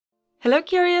Hello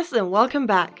Curious and welcome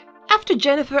back. After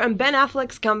Jennifer and Ben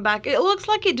Affleck's comeback, it looks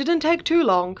like it didn't take too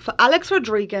long for Alex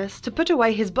Rodriguez to put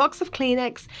away his box of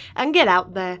Kleenex and get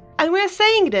out there. And we're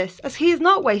saying this as he is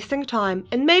not wasting time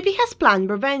and maybe has planned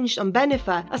revenge on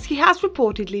Bennifer, as he has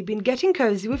reportedly been getting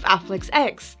cozy with Affleck's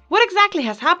ex. What exactly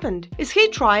has happened? Is he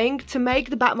trying to make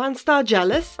the Batman star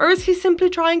jealous? Or is he simply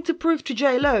trying to prove to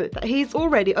J-Lo that he's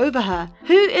already over her?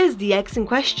 Who is the ex in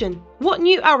question? What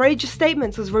new outrageous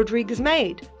statements has Rodriguez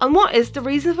made? And what is the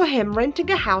reason for him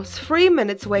renting a house 3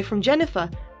 minutes away from Jennifer?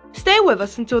 Stay with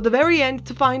us until the very end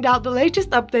to find out the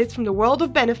latest updates from the world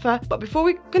of Bennifer, but before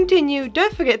we continue,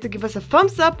 don't forget to give us a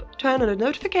thumbs up, turn on the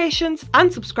notifications,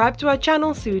 and subscribe to our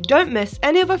channel so you don't miss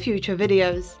any of our future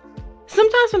videos.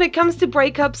 Sometimes when it comes to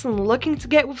breakups and looking to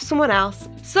get with someone else,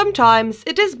 sometimes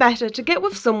it is better to get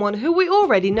with someone who we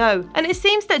already know, and it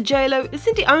seems that J-Lo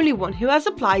isn't the only one who has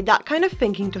applied that kind of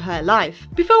thinking to her life.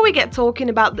 Before we get talking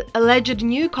about the alleged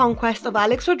new conquest of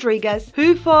Alex Rodriguez,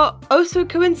 who for also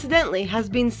coincidentally has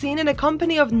been seen in the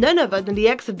company of none other than the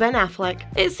ex of Ben Affleck,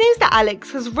 it seems that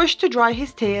Alex has rushed to dry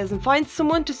his tears and find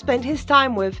someone to spend his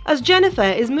time with, as Jennifer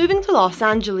is moving to Los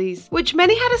Angeles, which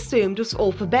many had assumed was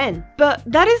all for Ben. But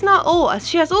that is not all, as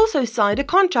she has also signed a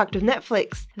contract with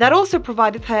Netflix that also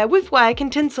provided her with work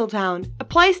in Tinseltown, a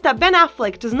place that Ben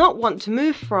Affleck does not want to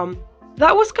move from.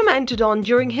 That was commented on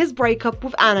during his breakup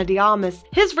with Ana de Armas,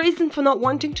 his reason for not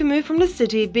wanting to move from the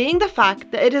city being the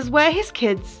fact that it is where his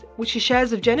kids, which he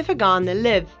shares with Jennifer Garner,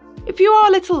 live. If you are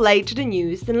a little late to the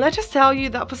news, then let us tell you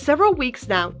that for several weeks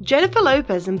now, Jennifer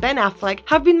Lopez and Ben Affleck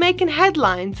have been making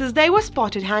headlines as they were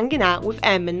spotted hanging out with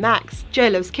Em and Max,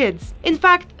 J-Lo's kids. In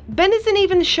fact, Ben isn't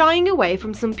even shying away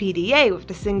from some PDA with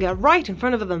the singer right in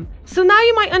front of them. So now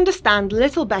you might understand a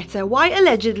little better why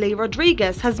allegedly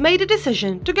Rodriguez has made a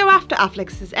decision to go after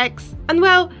Affleck's ex. And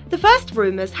well, the first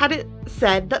rumours had it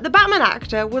said that the Batman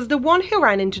actor was the one who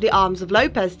ran into the arms of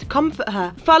Lopez to comfort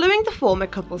her following the former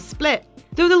couple's split.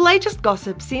 Though the latest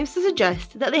gossip seems to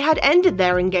suggest that they had ended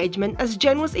their engagement as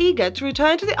Jen was eager to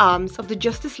return to the arms of the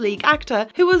Justice League actor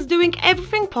who was doing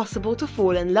everything possible to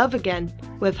fall in love again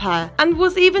with her, and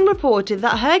was even reported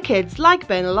that her kids like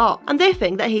Ben a lot and they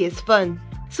think that he is fun.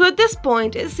 So at this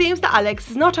point, it seems that Alex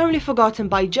is not only forgotten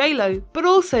by J-Lo, but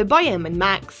also by Em and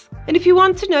Max. And if you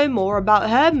want to know more about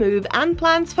her move and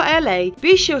plans for LA,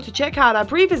 be sure to check out our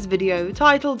previous video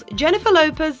titled Jennifer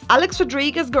Lopez, Alex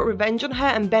Rodriguez got revenge on her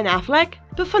and Ben Affleck.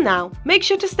 But for now, make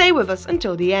sure to stay with us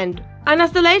until the end. And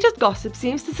as the latest gossip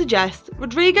seems to suggest,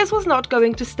 Rodriguez was not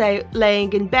going to stay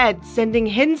laying in bed, sending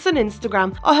hints on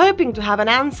Instagram or hoping to have an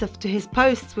answer to his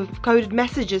posts with coded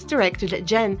messages directed at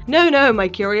Jen. No, my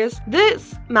curious.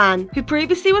 This man, who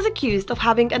previously was accused of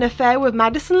having an affair with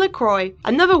Madison LaCroix,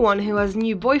 another one who has a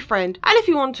new boyfriend, and if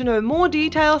you want to know more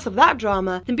details of that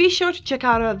drama, then be sure to check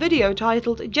out our video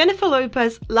titled Jennifer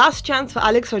Lopez, Last Chance for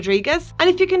Alex Rodriguez, and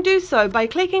if you can do so by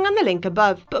clicking on the link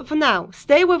above. But for now,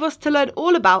 stay with us to learn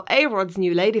all about A-Rod's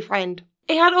new lady friend.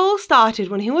 It had all started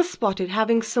when he was spotted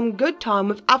having some good time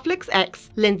with Affleck's ex,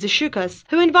 Lindsay Shukas,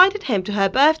 who invited him to her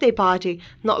birthday party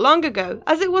not long ago,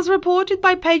 as it was reported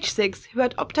by Page 6, who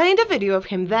had obtained a video of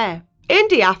him there. In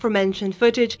the aforementioned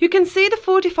footage, you can see the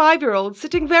 45-year-old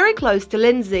sitting very close to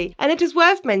Lindsay, and it is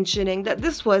worth mentioning that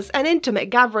this was an intimate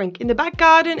gathering in the back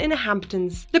garden in the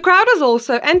Hamptons. The crowd was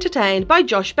also entertained by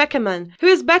Josh Beckerman, who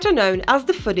is better known as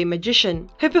the Footy Magician,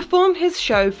 who performed his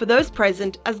show for those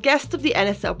present as guest of the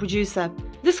NSL producer.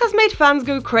 This has made fans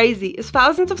go crazy as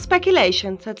thousands of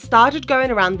speculations had started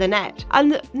going around the net,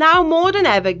 and now more than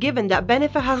ever given that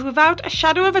Bennifer has without a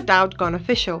shadow of a doubt gone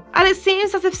official. And it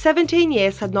seems as if 17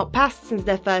 years had not passed since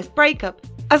their first breakup,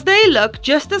 as they look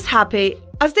just as happy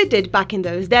as they did back in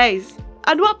those days.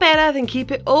 And what better than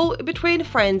keep it all between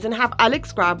friends and have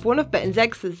Alex grab one of Ben's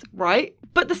exes, right?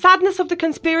 But the sadness of the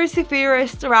conspiracy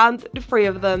theorists around the three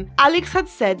of them, Alex had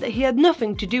said that he had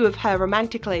nothing to do with her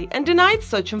romantically and denied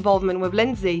such involvement with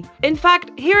Lindsay. In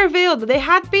fact, he revealed that they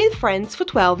had been friends for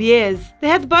 12 years. They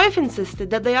had both insisted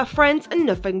that they are friends and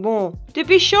nothing more. So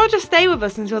be sure to stay with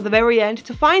us until the very end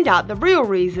to find out the real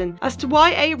reason as to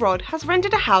why A-Rod has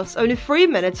rented a house only 3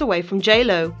 minutes away from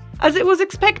J-Lo. As it was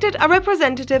expected, a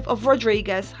representative of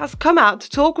Rodriguez has come out to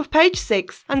talk with Page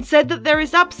 6 and said that there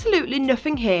is absolutely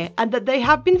nothing here and that they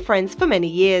have been friends for many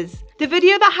years. The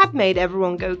video that had made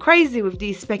everyone go crazy with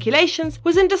these speculations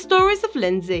was in the stories of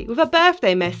Lindsay with a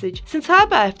birthday message, since her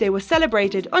birthday was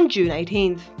celebrated on June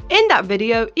 18th. In that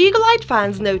video, eagle-eyed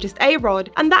fans noticed A-Rod,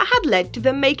 and that had led to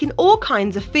them making all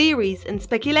kinds of theories and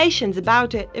speculations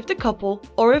about it, if the couple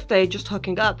or if they're just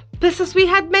hooking up. Plus, as we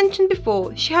had mentioned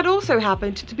before, she had also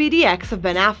happened to be the ex of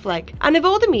Ben Affleck, and with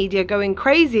all the media going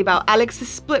crazy about Alex's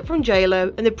split from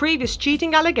J-Lo and the previous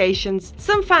cheating allegations,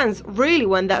 some fans really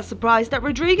weren't that surprised that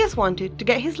Rodriguez wanted to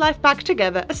get his life back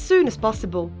together as soon as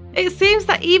possible. It seems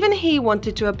that even he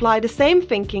wanted to apply the same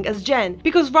thinking as Jen,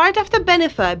 because right after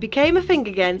Bennifer became a thing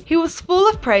again, he was full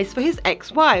of praise for his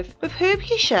ex-wife, with whom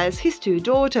he shares his 2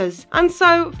 daughters. And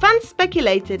so, fans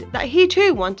speculated that he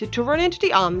too wanted to run into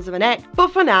the arms of an ex.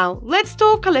 But for now, let's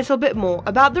talk a little bit more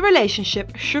about the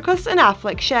relationship Schuckers and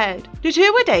Affleck shared. The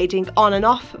two were dating on and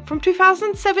off from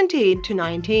 2017 to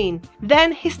 19.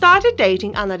 Then he started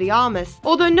dating Ana de Armas,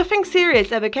 although nothing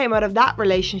serious ever came out of that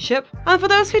relationship. And for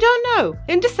those who don't know,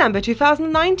 in December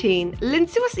 2019,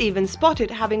 Lindsay was even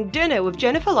spotted having dinner with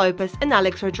Jennifer Lopez and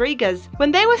Alex Rodriguez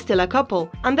when they were still a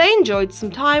couple, and they enjoyed some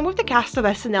time with the cast of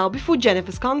SNL before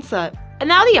Jennifer's concert. And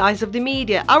now the eyes of the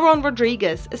media are on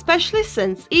Rodriguez, especially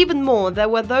since even more there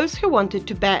were those who wanted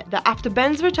to bet that after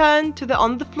Ben's return to the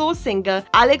on-the-floor singer,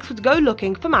 Alex would go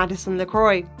looking for Madison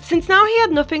LaCroix, since now he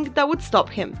had nothing that would stop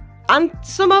him. And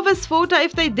some of us thought that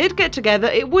if they did get together,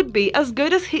 it would be as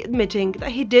good as he admitting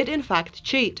that he did in fact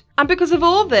cheat. And because of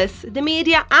all this, the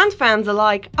media and fans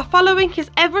alike are following his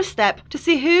every step to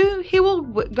see who he will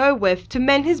go with to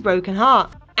mend his broken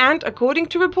heart. And according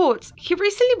to reports, he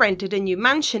recently rented a new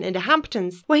mansion in the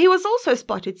Hamptons, where he was also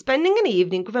spotted spending an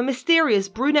evening with a mysterious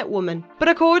brunette woman. But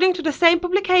according to the same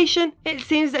publication, it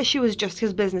seems that she was just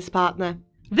his business partner.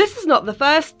 This is not the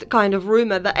first kind of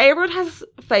rumour that A-Rod has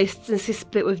faced since his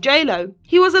split with J-Lo.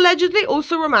 He was allegedly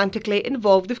also romantically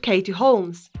involved with Katie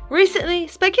Holmes. Recently,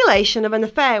 speculation of an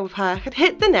affair with her had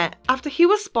hit the net after he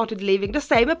was spotted leaving the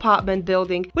same apartment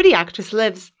building where the actress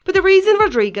lives. But the reason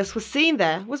Rodriguez was seen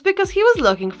there was because he was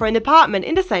looking for an apartment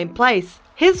in the same place.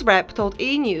 His rep told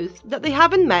E! News that they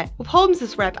haven't met, with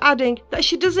Holmes' rep adding that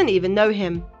she doesn't even know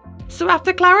him. So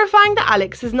after clarifying that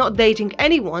Alex is not dating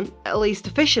anyone, at least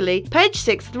officially, Page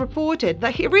 6 had reported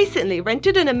that he recently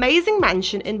rented an amazing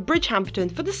mansion in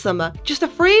Bridgehampton for the summer, just a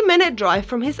 3-minute drive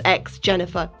from his ex,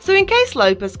 Jennifer. So in case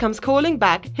Lopez comes calling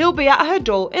back, he'll be at her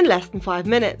door in less than 5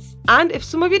 minutes. And if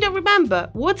some of you don't remember,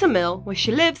 Watermill, where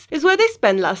she lives, is where they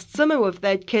spent last summer with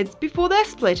their kids before their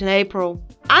split in April.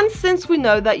 And since we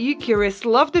know that you curious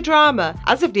love the drama,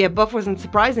 as if the above wasn't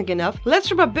surprising enough,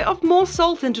 let's rub a bit of more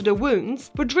salt into the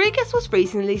wounds. Rodriguez was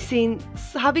recently seen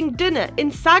having dinner in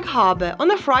Sag Harbor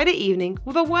on a Friday evening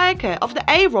with a worker of the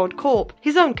A-Rod Corp,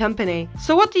 his own company.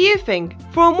 So what do you think?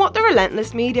 From what the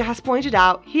relentless media has pointed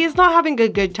out, he is not having a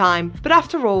good time. But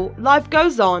after all, life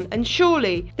goes on, and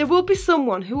surely there will be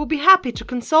someone who will be happy to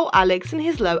console Alex in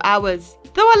his low hours.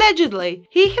 Though allegedly,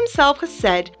 he himself has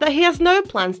said that he has no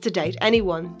plans to date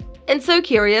anyone. And so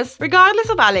curious, regardless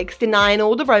of Alex denying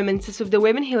all the romances with the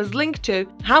women he was linked to,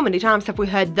 how many times have we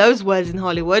heard those words in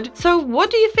Hollywood? So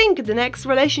what do you think the next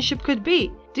relationship could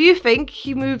be? Do you think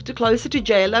he moved closer to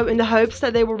J-Lo in the hopes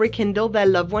that they will rekindle their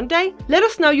love one day? Let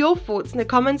us know your thoughts in the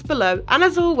comments below, and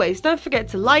as always, don't forget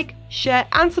to like, share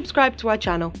and subscribe to our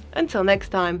channel. Until next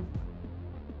time.